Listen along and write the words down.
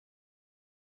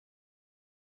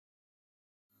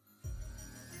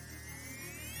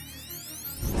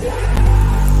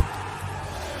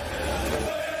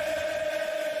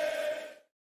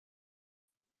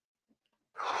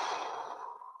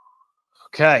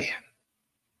Okay,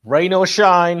 rain or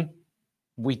shine,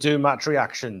 we do match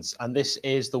reactions, and this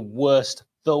is the worst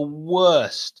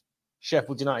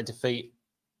Sheffield United defeat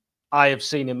I have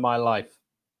seen in my life.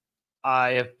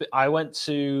 I went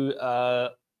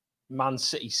to Man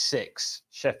City 6,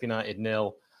 Sheffield United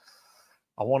 0.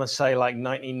 I want to say like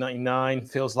 1999,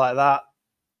 feels like that.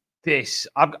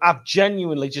 I've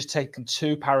genuinely just taken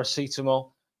 2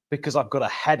 paracetamol because I've got a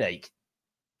headache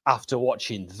after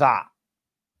watching that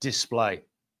display.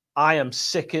 I am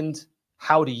sickened.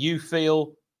 How do you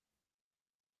feel?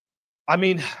 I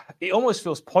mean, it almost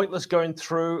feels pointless going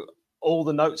through all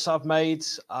the notes I've made.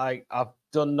 I've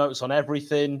done notes on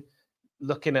everything,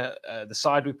 looking at the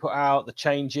side we put out, the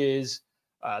changes,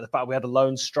 the fact we had a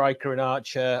lone striker in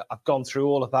Archer. I've gone through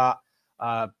all of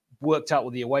that, worked out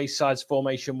what the away side's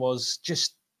formation was.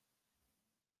 Just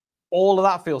all of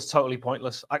that feels totally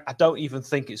pointless. I don't even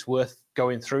think it's worth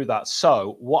going through that.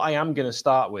 So what I am going to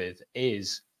start with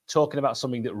is talking about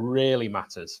something that really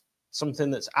matters, something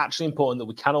that's actually important, that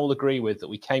we can all agree with, that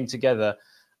we came together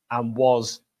and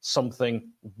was something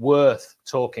worth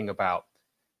talking about.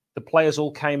 The players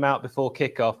all came out before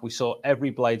kickoff. We saw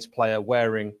every Blades player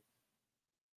wearing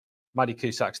Maddie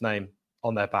Cusac's name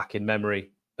on their back in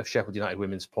memory of Sheffield United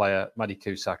women's player Maddie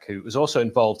Cusac, who was also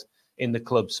involved in the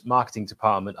club's marketing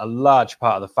department, a large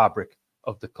part of the fabric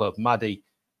of the club. Maddie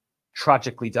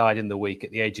tragically died in the week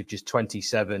at the age of just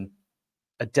 27.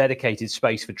 A dedicated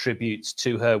space for tributes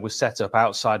to her was set up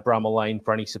outside Bramall Lane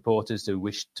for any supporters who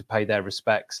wished to pay their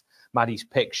respects. Maddie's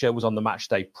picture was on the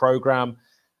matchday programme,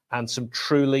 and some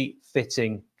truly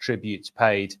fitting tributes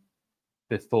paid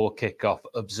before kickoff,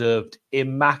 observed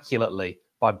immaculately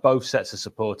by both sets of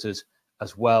supporters,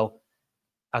 as well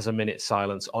as a minute's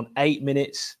silence. On 8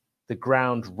 minutes, the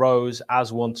ground rose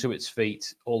as one to its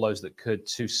feet, all those that could,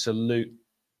 to salute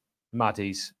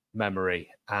Maddie's memory.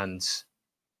 And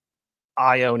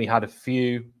I only had a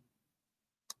few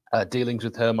dealings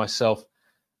with her myself,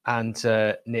 and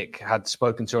Nick had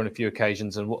spoken to her on a few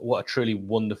occasions, and what a truly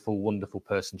wonderful, wonderful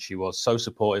person she was. So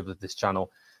supportive of this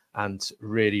channel, and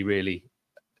really, really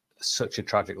such a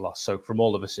tragic loss. So from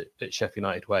all of us at Sheffield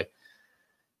United Way,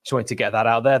 just wanted to get that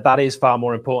out there. That is far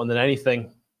more important than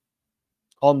anything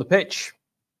on the pitch.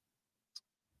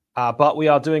 But we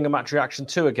are doing a match reaction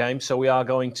to a game, so we are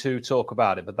going to talk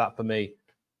about it. But that, for me,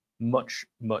 much,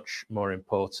 much more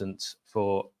important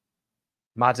for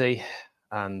Maddie.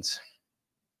 And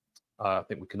I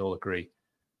think we can all agree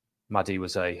Maddie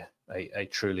was a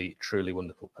truly, truly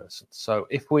wonderful person. So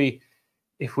if we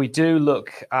do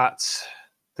look at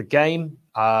the game,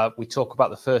 we talk about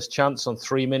the first chance on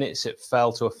 3 minutes. It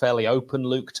fell to a fairly open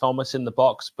Luke Thomas in the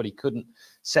box, but he couldn't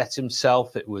set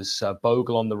himself. It was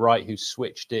Bogle on the right who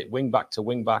switched it wing back to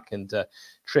wing back, and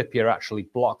Trippier actually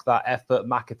blocked that effort.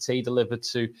 McAtee delivered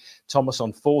to Thomas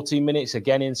on 14 minutes,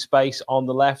 again in space on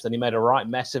the left, and he made a right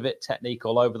mess of it. Technique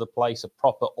all over the place, a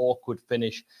proper awkward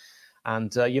finish.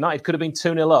 And United could have been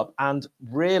 2-0 up. And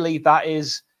really, that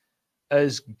is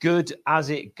as good as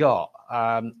it got.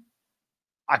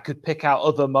 I could pick out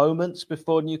other moments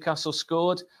before Newcastle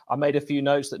scored. I made a few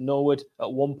notes that Norwood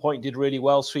at one point did really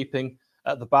well, sweeping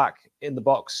at the back in the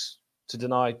box to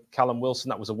deny Callum Wilson.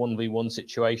 That was a 1v1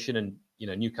 situation, and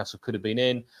Newcastle could have been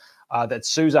in. That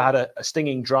Sousa had a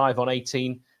stinging drive on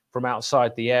 18 from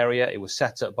outside the area. It was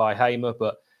set up by Hamer,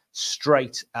 but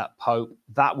straight at Pope.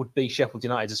 That would be Sheffield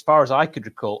United, as far as I could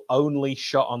recall, only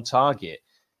shot on target.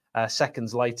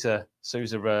 Seconds later,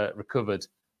 Sousa recovered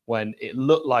when it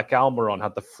looked like Almiron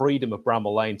had the freedom of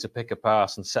Bramall Lane to pick a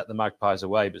pass and set the Magpies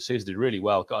away. But Sousa did really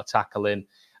well, got a tackle in.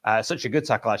 Such a good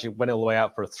tackle, actually, went all the way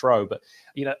out for a throw. But,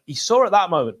 he saw at that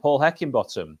moment Paul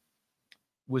Heckingbottom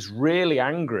was really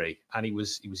angry, and he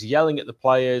was yelling at the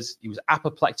players. He was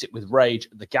apoplectic with rage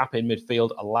at the gap in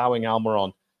midfield, allowing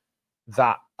Almiron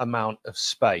that amount of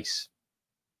space.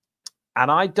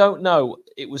 And I don't know,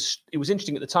 it was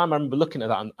interesting at the time. I remember looking at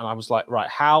that, and I was like, right,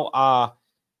 how are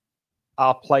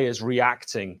our players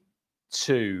reacting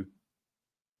to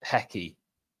Hecky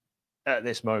at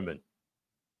this moment?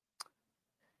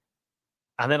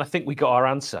 And then I think we got our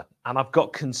answer. And I've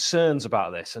got concerns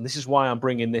about this. And this is why I'm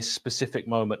bringing this specific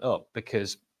moment up,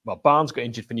 because, well, Barnes got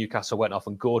injured for Newcastle, went off,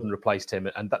 and Gordon replaced him.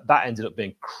 And that ended up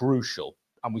being crucial.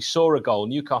 And we saw a goal.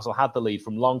 Newcastle had the lead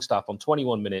from Longstaff on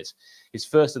 21 minutes, his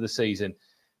first of the season.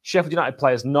 Sheffield United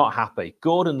players not happy.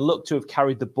 Gordon looked to have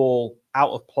carried the ball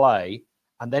out of play,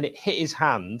 and then it hit his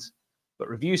hand, but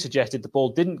review suggested the ball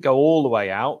didn't go all the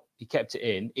way out. He kept it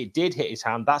in. It did hit his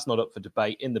hand. That's not up for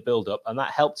debate in the build-up, and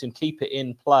that helped him keep it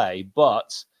in play.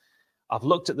 But I've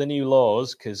looked at the new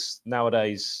laws, because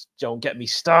nowadays, don't get me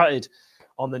started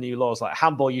on the new laws. Like,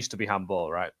 handball used to be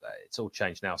handball, right? It's all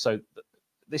changed now. So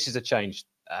this is a change.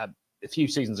 A few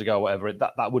seasons ago, whatever,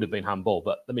 that would have been handball,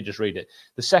 but let me just read it.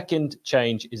 The second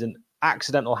change is an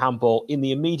accidental handball in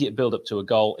the immediate build-up to a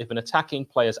goal. If an attacking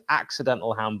player's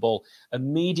accidental handball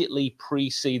immediately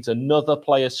precedes another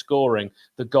player scoring,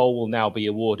 the goal will now be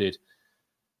awarded.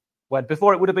 When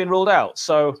before it would have been ruled out.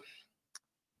 So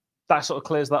that sort of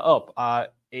clears that up.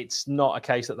 It's not a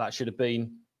case that should have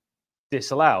been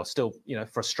disallowed. Still,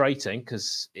 frustrating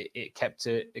because it kept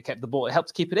the ball. It helped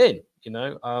to keep it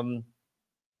in.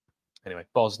 Anyway,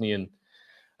 Bosnian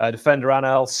defender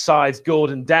Anel scythed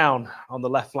Gordon down on the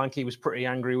left flank. He was pretty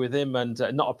angry with him, and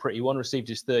not a pretty one. Received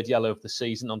his third yellow of the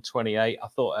season on 28. I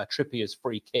thought Trippier's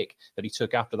free kick that he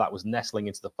took after that was nestling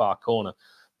into the far corner,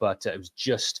 but it was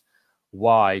just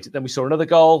wide. Then we saw another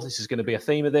goal. This is going to be a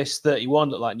theme of this. 31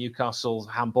 looked like Newcastle's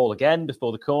handball again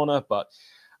before the corner, but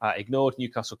ignored.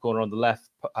 Newcastle corner on the left.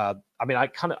 I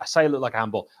say it looked like a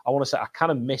handball. I want to say I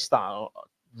kind of missed that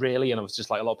really, and I was just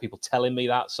like a lot of people telling me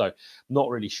that, so not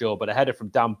really sure. But a header from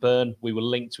Dan Burn. We were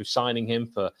linked with signing him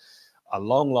for a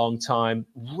long time.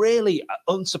 Really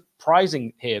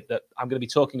unsurprising here that I'm going to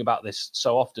be talking about this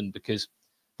so often, because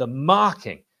the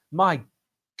marking, my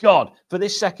God, for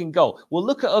this second goal. We'll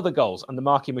look at other goals and the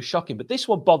marking was shocking, but this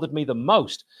one bothered me the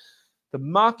most. The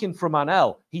marking from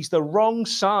Anel, he's the wrong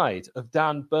side of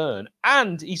Dan Burn,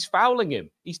 and he's fouling him.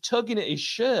 He's tugging at his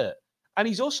shirt, and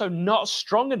he's also not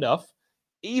strong enough,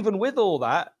 even with all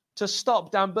that, to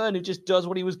stop Dan Burn, who just does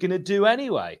what he was going to do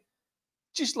anyway.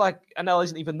 Just like Anel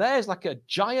isn't even there. It's like a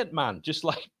giant man, just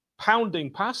like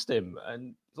pounding past him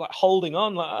and like holding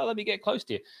on, like, oh, let me get close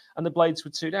to you. And the blades were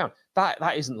 2 down. That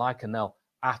isn't like Anel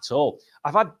at all.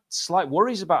 I've had slight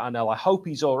worries about Anel. I hope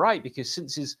he's all right, because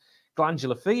since his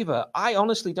glandular fever, I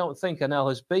honestly don't think Anel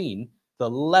has been the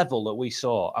level that we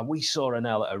saw. And we saw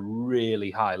Anel at a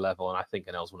really high level. And I think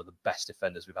Anel's one of the best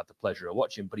defenders we've had the pleasure of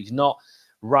watching, but he's not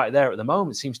right there at the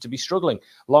moment. Seems to be struggling.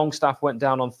 Longstaff went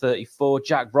down on 34.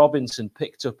 Jack Robinson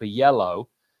picked up a yellow.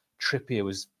 Trippier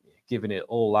was giving it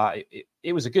all that.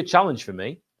 It was a good challenge for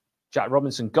me. Jack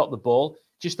Robinson got the ball,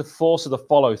 just the force of the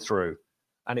follow through,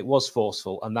 and it was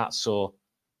forceful, and that saw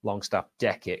Longstaff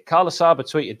deck it. Carlos Saba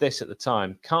tweeted this at the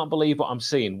time: "Can't believe what I'm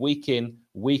seeing week in,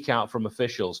 week out from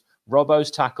officials.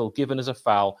 Robbo's tackle given as a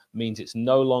foul means it's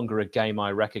no longer a game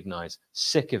I recognise.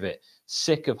 Sick of it.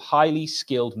 Sick of highly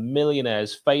skilled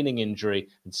millionaires feigning injury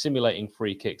and simulating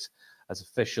free kicks as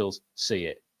officials see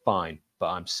it. Fine, but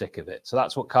I'm sick of it." So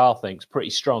that's what Carl thinks. Pretty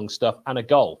strong stuff. And a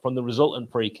goal from the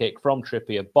resultant free kick from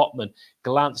Trippier. Botman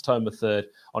glanced home a third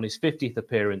on his 50th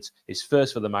appearance, his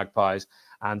first for the Magpies.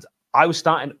 And I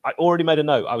already made a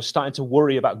note. I was starting to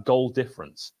worry about goal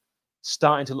difference.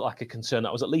 Starting to look like a concern.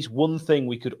 That was at least one thing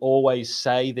we could always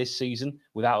say this season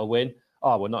without a win.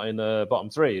 Oh, we're not in the bottom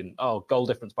 3. And goal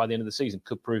difference by the end of the season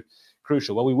could prove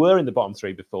crucial. Well, we were in the bottom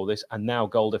 3 before this, and now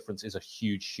goal difference is a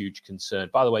huge, huge concern.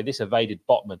 By the way, this evaded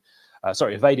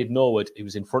Norwood, who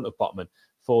was in front of Botman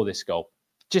for this goal.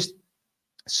 Just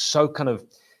so kind of,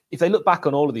 if they look back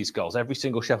on all of these goals, every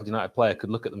single Sheffield United player could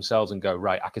look at themselves and go,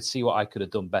 right, I could see what I could have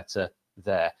done better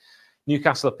there.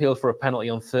 Newcastle appealed for a penalty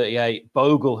on 38.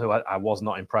 Bogle, who I was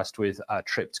not impressed with,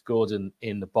 tripped Gordon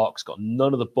in the box, got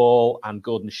none of the ball, and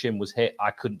Gordon's shin was hit.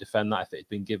 I couldn't defend that if it had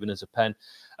been given as a pen.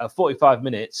 45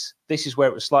 minutes, this is where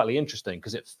it was slightly interesting,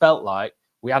 because it felt like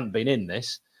we hadn't been in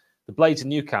this. The Blades of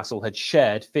Newcastle had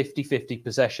shared 50-50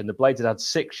 possession. The Blades had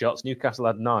 6 shots. Newcastle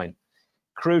had 9.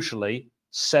 Crucially,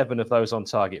 7 of those on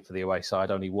target for the away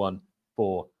side, only 1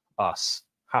 for us.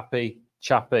 Happy,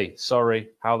 chappy. Sorry,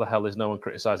 how the hell is no one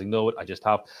criticising Norwood? I just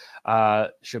have.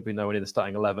 Should be no one in the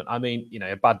starting 11. I mean,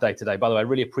 a bad day today. By the way, I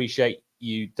really appreciate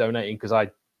you donating, because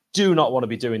I do not want to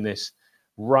be doing this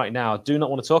right now. I do not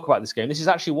want to talk about this game. This is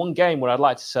actually one game where I'd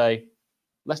like to say,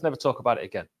 let's never talk about it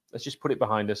again. Let's just put it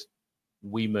behind us.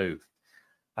 We move,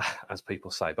 as people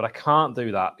say. But I can't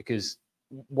do that, because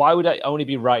why would it only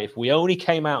be right if we only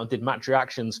came out and did match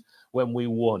reactions when we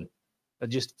won?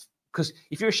 Because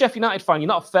if you're a Sheffield United fan, you're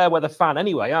not a fair weather fan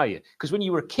anyway, are you? Because when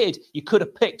you were a kid, you could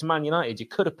have picked Man United, you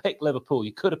could have picked Liverpool,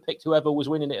 you could have picked whoever was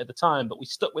winning it at the time, but we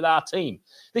stuck with our team.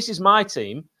 This is my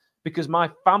team because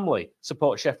my family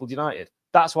supports Sheffield United.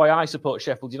 That's why I support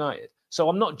Sheffield United. So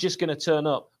I'm not just going to turn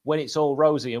up when it's all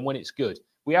rosy and when it's good.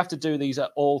 We have to do these at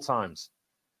all times.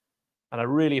 And I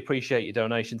really appreciate your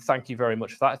donation. Thank you very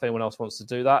much for that. If anyone else wants to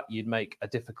do that, you'd make a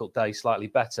difficult day slightly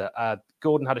better.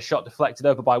 Gordon had a shot deflected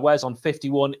over by Wes on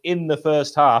 51 in the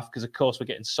first half, because, of course, we're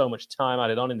getting so much time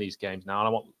added on in these games now. And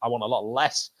I want a lot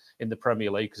less in the Premier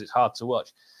League because it's hard to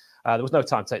watch. There was no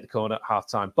time to take the corner at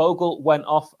half-time. Bogle went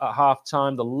off at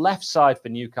half-time. The left side for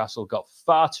Newcastle got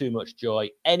far too much joy.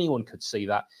 Anyone could see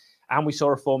that. And we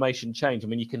saw a formation change. I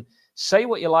mean, you can say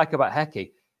what you like about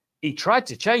Hecky. he tried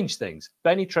to change things.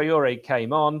 Benny Traore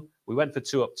came on. We went for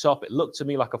two up top. It looked to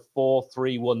me like a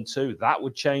 4-3-1-2. That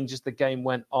would change as the game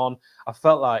went on. I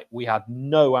felt like we had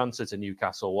no answer to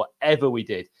Newcastle, whatever we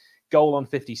did. Goal on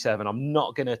 57. I'm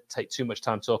not going to take too much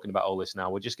time talking about all this now.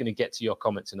 We're just going to get to your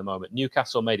comments in a moment.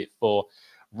 Newcastle made it 4.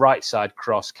 Right side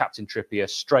cross, Captain Trippier,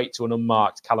 straight to an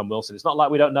unmarked Callum Wilson. It's not like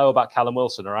we don't know about Callum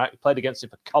Wilson, all right? We played against him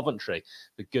for Coventry,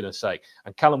 for goodness sake.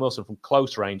 And Callum Wilson from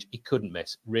close range, he couldn't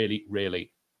miss. Really,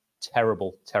 really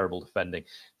terrible, terrible defending.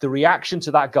 The reaction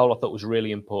to that goal I thought was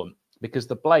really important because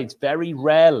the Blades very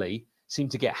rarely seem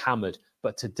to get hammered,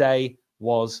 but today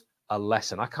was a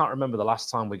lesson. I can't remember the last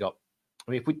time we got,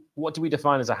 what do we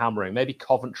define as a hammering? Maybe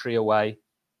Coventry away.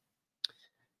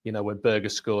 You know, when Berger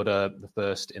scored the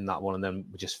first in that one and then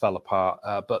we just fell apart.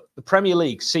 But the Premier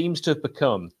League seems to have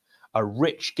become a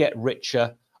rich get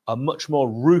richer, a much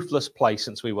more ruthless place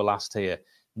since we were last here.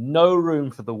 No room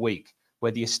for the weak,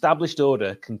 where the established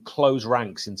order can close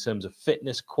ranks in terms of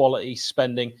fitness, quality,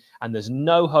 spending, and there's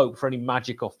no hope for any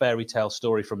magic or fairy tale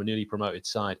story from a newly promoted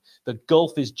side. The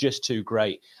gulf is just too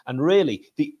great. And really,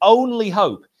 the only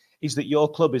hope is that your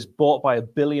club is bought by a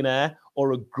billionaire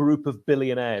or a group of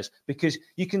billionaires. Because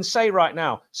you can say right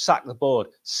now, sack the board,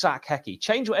 sack Hecky,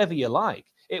 change whatever you like.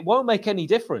 It won't make any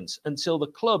difference until the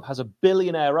club has a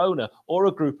billionaire owner or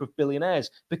a group of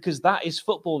billionaires, because that is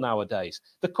football nowadays.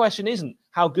 The question isn't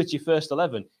how good's your first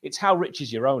 11, it's how rich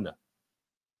is your owner.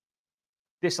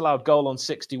 Disallowed goal on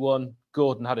 61.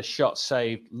 Gordon had a shot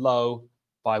saved low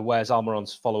by Wes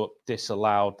Almiron's follow-up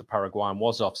disallowed. The Paraguayan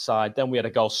was offside. Then we had a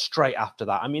goal straight after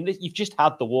that. I mean, you've just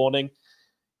had the warning.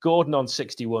 Gordon on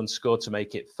 61 scored to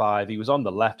make it 5. He was on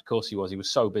the left. Of course he was. He was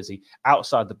so busy.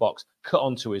 Outside the box, cut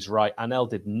onto his right. Anel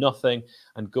did nothing,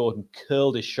 and Gordon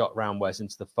curled his shot round Wes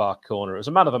into the far corner. It was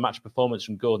a man of a match performance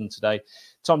from Gordon today.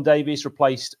 Tom Davies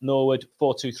replaced Norwood.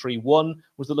 4-2-3-1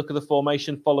 was the look of the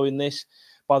formation following this.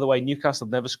 By the way, Newcastle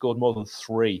never scored more than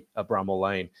 3 at Bramall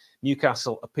Lane.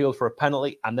 Newcastle appealed for a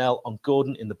penalty. Anel on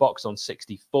Gordon in the box on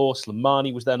 64.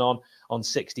 Slimani was then on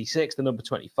 66. The number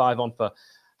 25 on for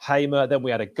Hamer. Then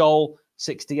we had a goal,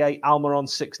 68. Almiron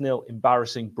 6-0.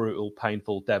 Embarrassing, brutal,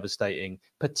 painful, devastating,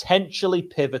 potentially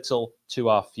pivotal to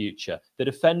our future. The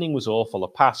defending was awful. A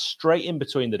pass straight in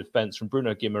between the defence from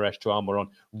Bruno Guimaraes to Almiron,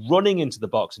 running into the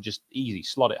box and just easy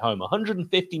slot it home.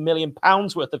 £150 million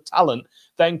worth of talent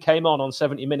then came on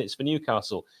 70 minutes for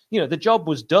Newcastle. You know, the job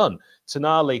was done.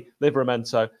 Tonali,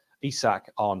 Livramento, Isak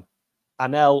on.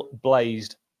 Anel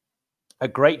blazed a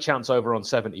great chance over on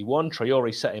 71.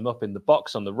 Traore set him up in the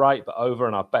box on the right, but over,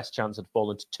 and our best chance had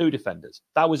fallen to 2 defenders.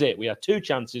 That was it. We had 2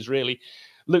 chances, really.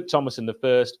 Luke Thomas in the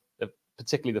first,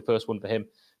 particularly the first one for him.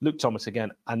 Luke Thomas again,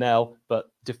 Anel,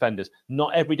 but defenders.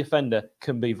 Not every defender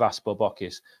can be Vas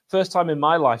Bobokis. First time in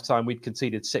my lifetime we'd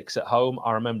conceded 6 at home.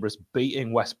 I remember us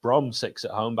beating West Brom 6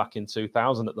 at home back in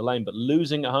 2000 at the Lane, but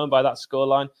losing at home by that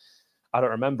scoreline, I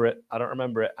don't remember it.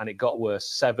 And it got worse.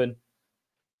 7.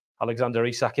 Alexander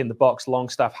Isak in the box.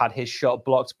 Longstaff had his shot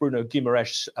blocked. Bruno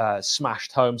Guimaraes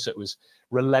smashed home, so it was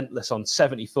relentless on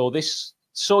 74. This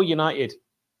saw United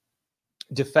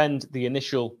defend the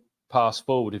initial pass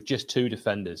forward of just 2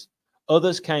 defenders.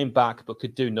 Others came back but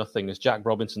could do nothing as Jack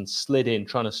Robinson slid in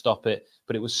trying to stop it,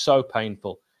 but it was so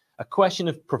painful. A question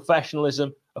of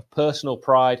professionalism, of personal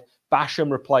pride. Basham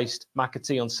replaced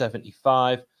McAtee on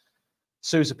 75.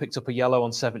 Sousa picked up a yellow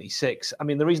on 76. I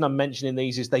mean, the reason I'm mentioning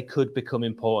these is they could become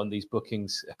important. These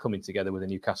bookings are coming together with a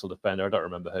Newcastle defender. I don't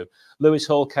remember who. Lewis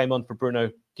Hall came on for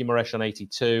Bruno Guimaraes on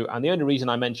 82. And the only reason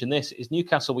I mention this is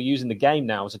Newcastle were using the game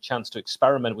now as a chance to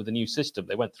experiment with a new system.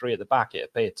 They went 3 at the back, it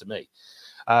appeared to me.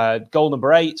 Goal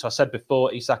number 8. So I said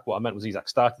before, Isak, what I meant was Isak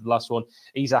started the last one.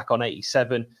 Isak on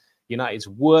 87. United's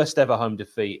worst ever home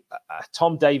defeat.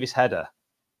 Tom Davies header.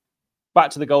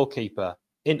 Back to the goalkeeper.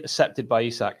 Intercepted by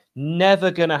Isak.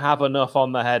 Never going to have enough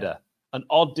on the header. An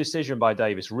odd decision by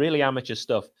Davis. Really amateur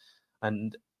stuff.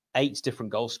 And 8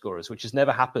 different goal scorers, which has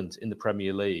never happened in the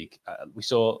Premier League. We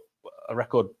saw a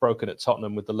record broken at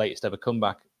Tottenham with the latest ever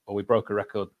comeback, or we broke a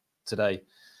record today.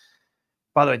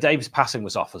 By the way, Davis' passing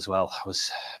was off as well.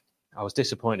 I was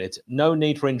disappointed. No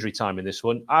need for injury time in this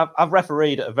one. I've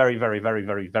refereed at a very, very, very,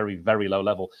 very, very, very low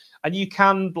level, and you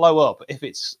can blow up if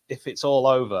it's all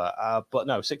over. But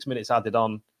no, 6 minutes added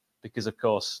on because of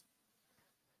course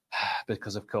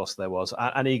there was.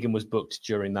 And Egan was booked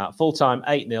during that. Full time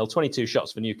 8-0, 22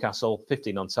 shots for Newcastle,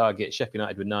 15 on target. Sheffield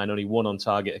United with 9, only 1 on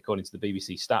target according to the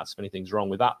BBC stats. If anything's wrong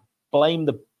with that, blame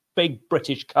the big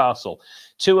British castle.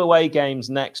 2 away games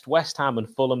next, West Ham and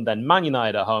Fulham, then Man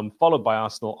United at home, followed by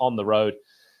Arsenal on the road.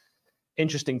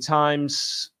 Interesting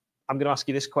times. I'm going to ask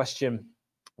you this question.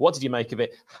 What did you make of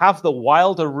it? Have the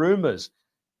wilder rumours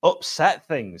upset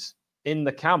things? in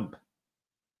the camp.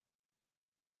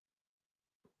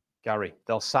 Gary,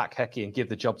 they'll sack Hecky and give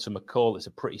the job to McCall. It's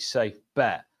a pretty safe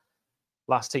bet.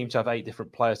 Last team to have 8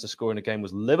 different players to score in a game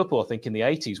was Liverpool, I think, in the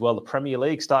 80s. Well, the Premier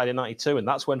League started in 92, and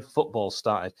that's when football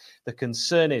started. The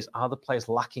concern is, are the players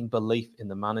lacking belief in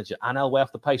the manager? Anel way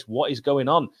off the pace. What is going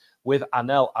on with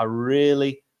Anel? I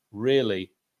really,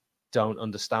 really don't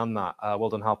understand that. Well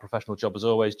done, Hal. Professional job as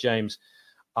always. James,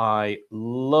 I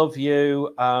love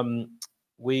you.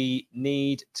 We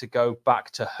need to go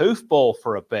back to hoofball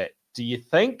for a bit. Do you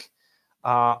think?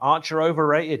 Archer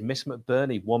overrated. Miss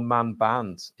McBurney, one-man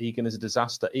band. Egan is a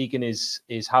disaster. Egan is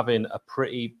having a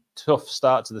pretty tough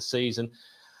start to the season.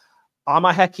 Am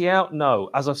I Hecky out? No.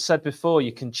 As I've said before,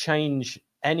 you can change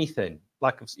anything.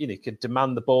 Like, you could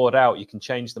demand the board out. You can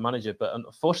change the manager. But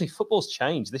unfortunately, football's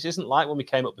changed. This isn't like when we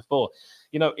came up before.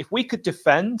 If we could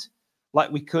defend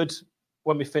like we could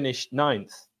when we finished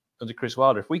 9th under Chris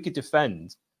Wilder, if we could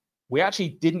defend, we actually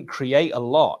didn't create a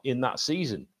lot in that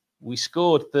season. We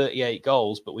scored 38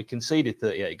 goals, but we conceded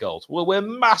 38 goals. Well, we're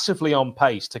massively on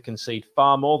pace to concede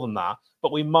far more than that,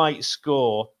 but we might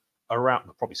score around,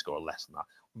 we'll probably score less than that.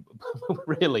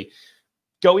 Really,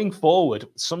 going forward,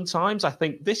 sometimes I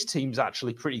think this team's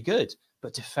actually pretty good,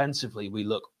 but defensively, we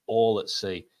look all at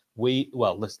sea.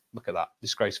 Let's look at that.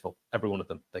 Disgraceful. Every one of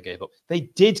them, they gave up. They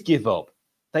did give up.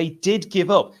 They did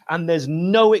give up. And there's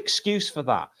no excuse for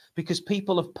that because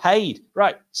people have paid.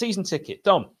 Right, season ticket,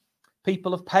 Dom.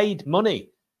 People have paid money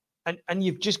and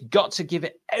you've just got to give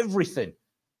it everything,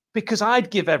 because I'd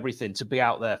give everything to be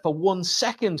out there for 1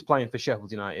 second playing for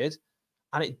Sheffield United.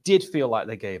 And it did feel like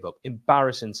they gave up.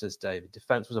 Embarrassing, says David.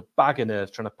 Defence was a bag of nerves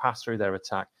trying to pass through their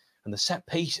attack. And the set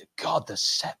pieces, God, the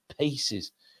set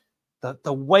pieces,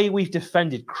 the way we've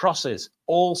defended crosses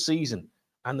all season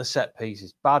and the set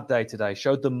pieces. Bad day today.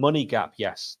 Showed the money gap.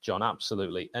 Yes, John,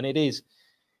 absolutely. And it is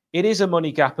a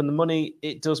money gap, and the money,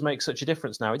 it does make such a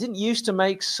difference now. It didn't used to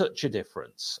make such a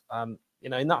difference. In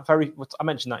that I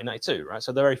mentioned 1992, right?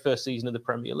 So the very first season of the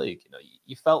Premier League,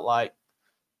 you felt like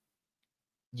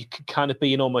you could kind of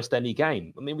be in almost any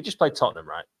game. I mean, we just played Tottenham,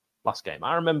 right? Last game.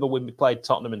 I remember when we played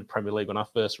Tottenham in the Premier League when I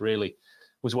first really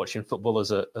was watching football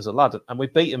as a lad, and we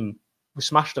beat them. We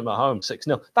smashed them at home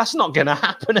 6-0. That's not going to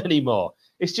happen anymore.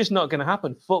 It's just not going to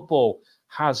happen. Football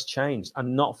has changed,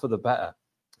 and not for the better.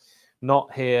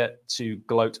 Not here to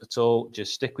gloat at all.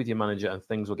 Just stick with your manager and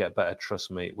things will get better.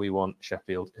 Trust me, we want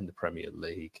Sheffield in the Premier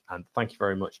League. And thank you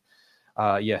very much.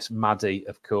 Yes, Maddie,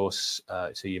 of course,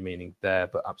 so you're meaning there,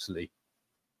 but absolutely.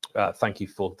 Thank you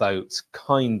for those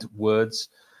kind words.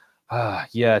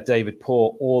 Yeah, David,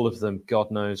 poor, all of them.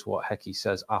 God knows what Hecky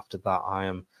says after that. I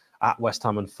am at West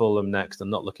Ham and Fulham next.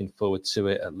 I'm not looking forward to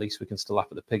it. At least we can still laugh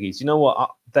at the Piggies. You know what,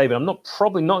 David? I'm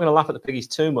probably not going to laugh at the Piggies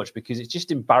too much because it's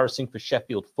just embarrassing for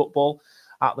Sheffield football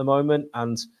at the moment.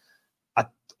 And I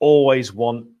always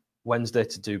want Wednesday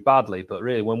to do badly, but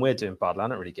really, when we're doing badly, I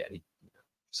don't really get any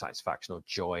satisfaction or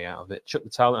joy out of it. Chuck the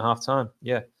towel at half time.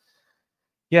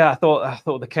 Yeah, I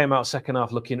thought they came out second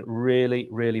half looking really,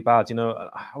 really bad.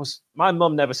 My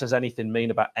mum never says anything mean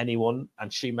about anyone,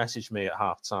 and she messaged me at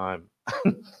half time.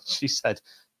 She said,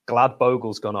 "Glad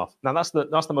Bogle's gone off." Now that's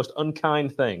the most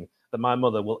unkind thing that my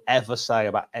mother will ever say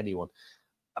about anyone.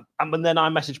 And then I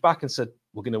messaged back and said,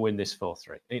 "We're going to win this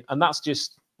 4-3," and that's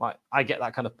just like, I get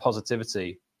that kind of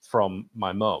positivity from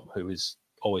my mum, who is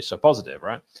always so positive,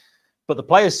 right? But the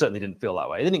players certainly didn't feel that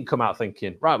way. They didn't come out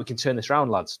thinking, "Right, we can turn this around,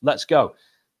 lads. Let's go."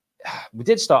 We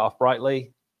did start off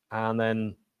brightly, and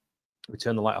then we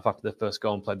turned the light off after the first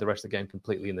goal and played the rest of the game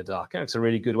completely in the dark. It's a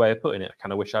really good way of putting it. I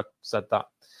kind of wish I'd said that.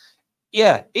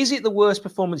 Yeah, is it the worst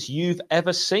performance you've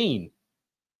ever seen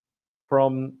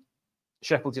from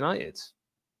Sheffield United?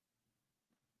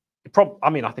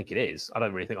 I think it is. I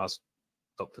don't really think that's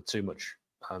up for too much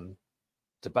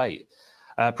debate.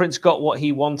 Prince got what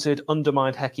he wanted,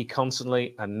 undermined Hecky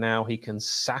constantly, and now he can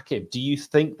sack him. Do you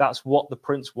think that's what the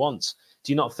Prince wants?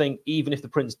 Do you not think, even if the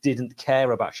Prince didn't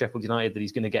care about Sheffield United, that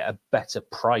he's going to get a better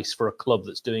price for a club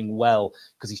that's doing well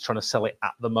because he's trying to sell it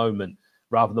at the moment,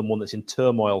 rather than one that's in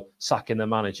turmoil, sacking the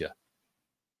manager?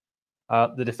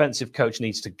 The defensive coach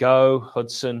needs to go.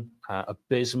 Hudson,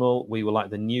 abysmal. We were like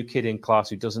the new kid in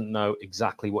class who doesn't know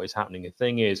exactly what is happening. The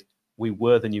thing is, we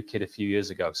were the new kid a few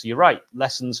years ago. So you're right.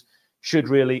 Lessons should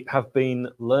really have been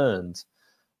learned.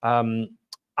 I don't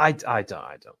want to.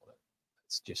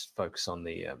 Let's just focus on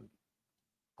the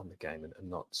game and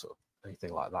not sort of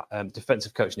anything like that.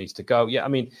 Defensive coach needs to go. Yeah, I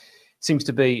mean, it seems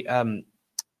to be a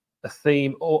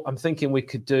theme. Or I'm thinking we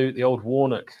could do the old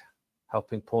Warnock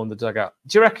helping Paul in the dugout.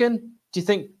 Do you reckon? Do you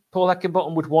think Paul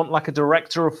Heckingbottom would want like a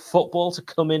director of football to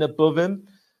come in above him?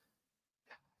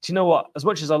 Do you know what? As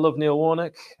much as I love Neil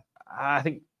Warnock, I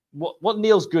think what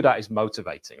Neil's good at is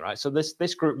motivating, right? So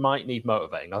this group might need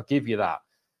motivating. I'll give you that.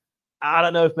 I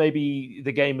don't know if maybe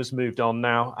the game has moved on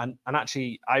now. And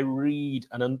actually, I read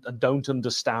and don't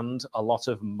understand a lot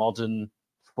of modern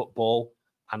football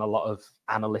and a lot of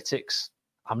analytics.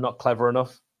 I'm not clever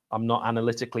enough. I'm not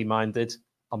analytically minded.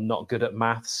 I'm not good at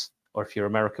maths. Or if you're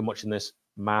American watching this,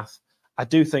 math. I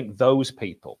do think those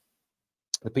people,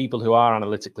 the people who are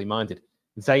analytically minded,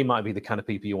 they might be the kind of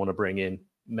people you want to bring in,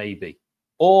 maybe.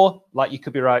 Or, like you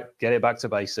could be right, get it back to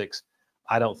basics.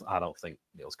 I don't think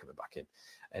Neil's coming back in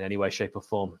any way, shape, or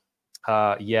form.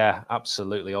 Yeah,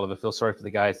 absolutely, Oliver. Feel sorry for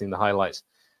the guy in the highlights.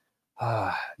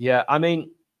 Yeah, I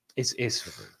mean, it's you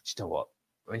know what?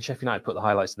 When Sheffield United put the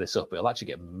highlights of this up, it'll actually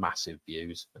get massive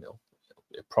views, and it'll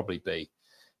probably be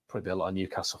a lot of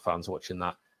Newcastle fans watching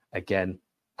that again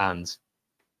and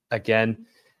again.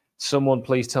 Someone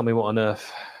please tell me what on earth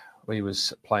he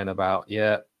was playing about.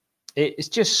 Yeah, it's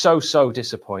just so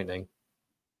disappointing.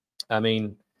 I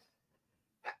mean,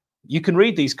 you can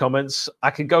read these comments.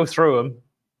 I can go through them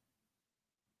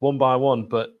one by one,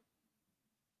 but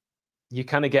you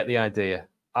kind of get the idea.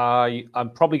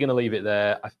 I'm probably going to leave it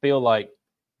there. I feel like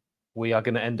we are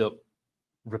going to end up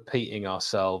repeating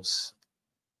ourselves.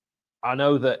 I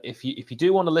know that if you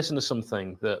do want to listen to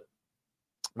something that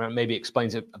maybe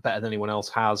explains it better than anyone else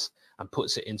has and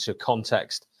puts it into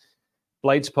context,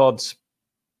 Blades Pods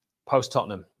post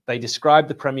Tottenham, they describe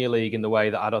the Premier League in the way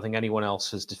that I don't think anyone else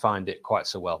has defined it quite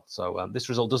so well. So this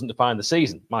result doesn't define the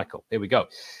season, Michael. Here we go.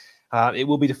 It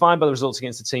will be defined by the results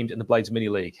against the teams in the Blades mini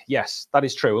league. Yes, that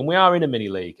is true. And we are in a mini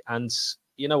league. And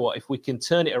you know what? If we can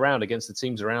turn it around against the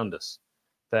teams around us,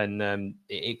 then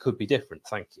it could be different.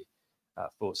 Thank you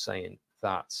for saying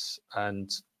that. And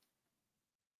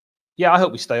yeah, I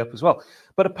hope we stay up as well.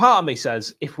 But a part of me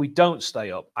says if we don't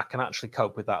stay up, I can actually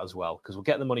cope with that as well, because we'll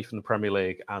get the money from the Premier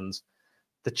League and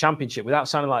the Championship without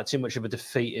sounding like too much of a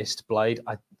defeatist, Blade.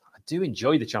 I do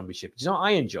enjoy the Championship. You know what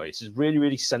I enjoy? It's really,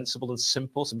 really sensible and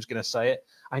simple. So I'm just going to say it.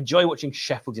 I enjoy watching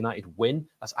Sheffield United win.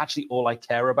 That's actually all I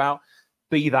care about.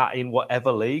 Be that in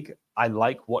whatever league. I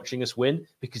like watching us win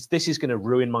because this is going to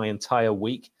ruin my entire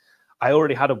week. I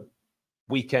already had a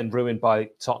weekend ruined by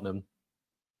Tottenham,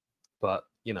 but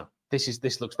you know,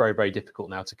 this looks very, very difficult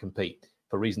now to compete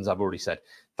for reasons I've already said.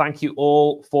 Thank you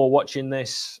all for watching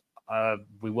this.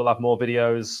 We will have more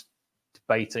videos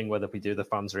debating whether we do the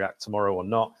fans react tomorrow or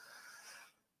not.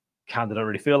 Kind of don't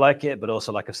really feel like it, but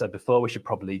also, like I said before, we should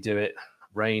probably do it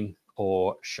rain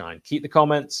or shine. Keep the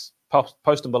comments,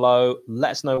 post them below.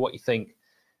 Let us know what you think.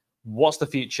 What's the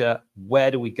future?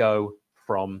 Where do we go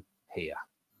from here?